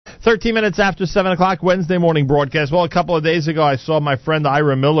13 minutes after 7 o'clock, Wednesday morning broadcast. Well, a couple of days ago, I saw my friend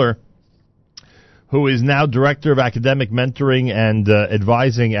Ira Miller, who is now Director of Academic Mentoring and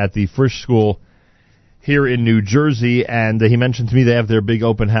Advising at the Frisch School here in New Jersey, and he mentioned to me they have their big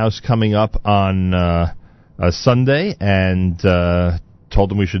open house coming up on Sunday, and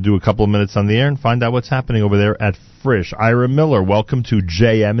told him we should do a couple of minutes on the air and find out what's happening over there at Frisch. Ira Miller, welcome to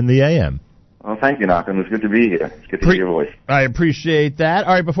JM in the AM. Well, thank you, Nachum. It's good to be here. It's good to hear your voice. I appreciate that.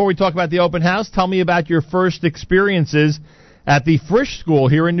 All right, before we talk about the open house, tell me about your first experiences at the Frisch School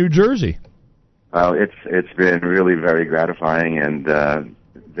here in New Jersey. Well, it's been really very gratifying, and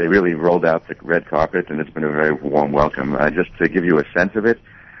they really rolled out the red carpet, and it's been a very warm welcome. Just to give you a sense of it,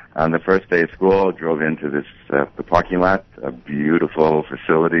 on the first day of school, I drove into the parking lot, a beautiful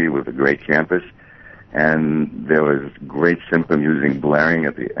facility with a great campus, and there was great symphony music blaring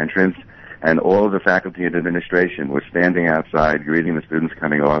at the entrance. And all of the faculty and administration were standing outside, greeting the students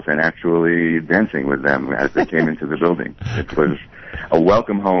coming off, and actually dancing with them as they came into the building. It was a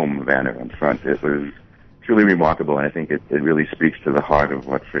welcome home banner in front. It was truly remarkable, and I think it really speaks to the heart of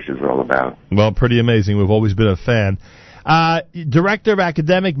what Frisch is all about. Well, pretty amazing. We've always been a fan. Director of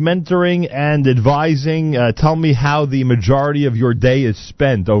Academic Mentoring and Advising, tell me how the majority of your day is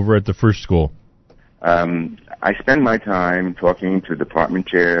spent over at the Frisch School. I spend my time talking to department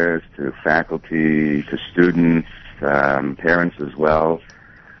chairs, to faculty, to students, parents as well.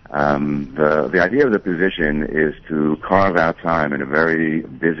 The idea of the position is to carve out time in a very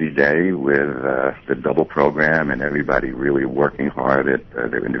busy day with the double program and everybody really working hard at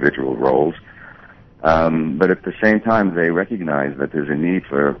their individual roles. But at the same time, they recognize that there's a need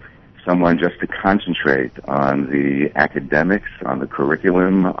for someone just to concentrate on the academics, on the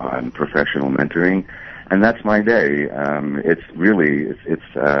curriculum, on professional mentoring. And that's my day. It's really,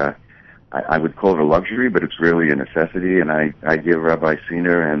 I would call it a luxury, but it's really a necessity. And I give Rabbi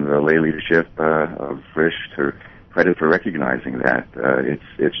Siner and the lay leadership of Frisch credit for recognizing that.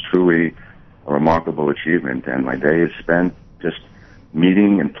 It's truly a remarkable achievement. And my day is spent just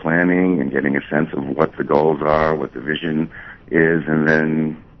meeting and planning and getting a sense of what the goals are, what the vision is, and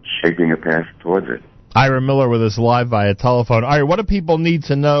then shaping a path towards it. Ira Miller with us live via telephone. Ira, what do people need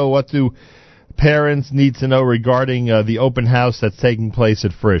to know? What do parents need to know regarding the open house that's taking place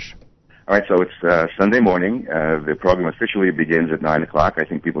at Frisch? All right, so it's Sunday morning. The program officially begins at 9 o'clock. I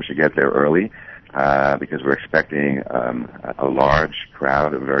think people should get there early because we're expecting a large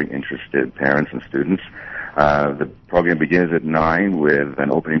crowd of very interested parents and students. The program begins at 9 with an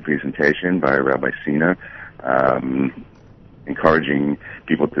opening presentation by Rabbi Siner, encouraging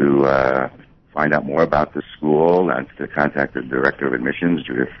people to find out more about the school and to contact the Director of Admissions,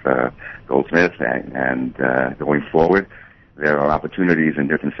 Judith Goldsmith, and going forward, there are opportunities in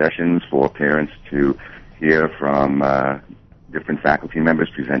different sessions for parents to hear from different faculty members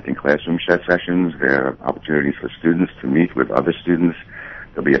presenting classroom sessions. There are opportunities for students to meet with other students.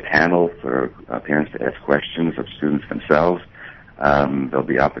 There'll be a panel for parents to ask questions of students themselves. There'll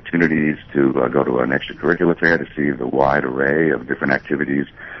be opportunities to go to an extracurricular fair to see the wide array of different activities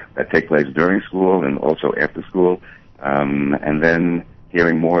that take place during school and also after school, and then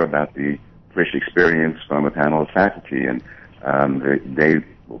hearing more about the Frisch experience from a panel of faculty. And they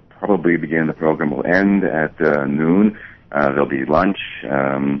will probably begin, the program will end at noon. There'll be lunch.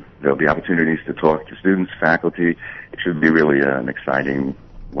 There'll be opportunities to talk to students, faculty. It should be really an exciting,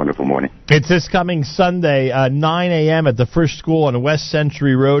 wonderful morning. It's this coming Sunday, 9 a.m. at the Frisch School on West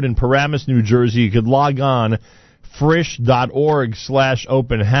Century Road in Paramus, New Jersey. You could log on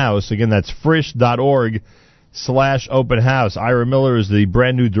frisch.org/open house. Again, that's frisch.org/open house. Ira Miller is the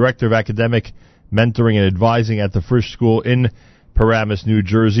brand new Director of Academic Mentoring and Advising at the Frisch School in Paramus, New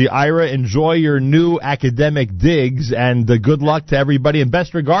Jersey. Ira, enjoy your new academic digs, and good luck to everybody, and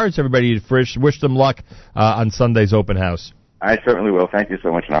best regards to everybody at Frisch. Wish them luck on Sunday's open house. I certainly will. Thank you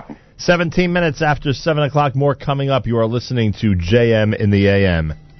so much, Malcolm. 17 minutes after 7 o'clock, more coming up. You are listening to JM in the AM.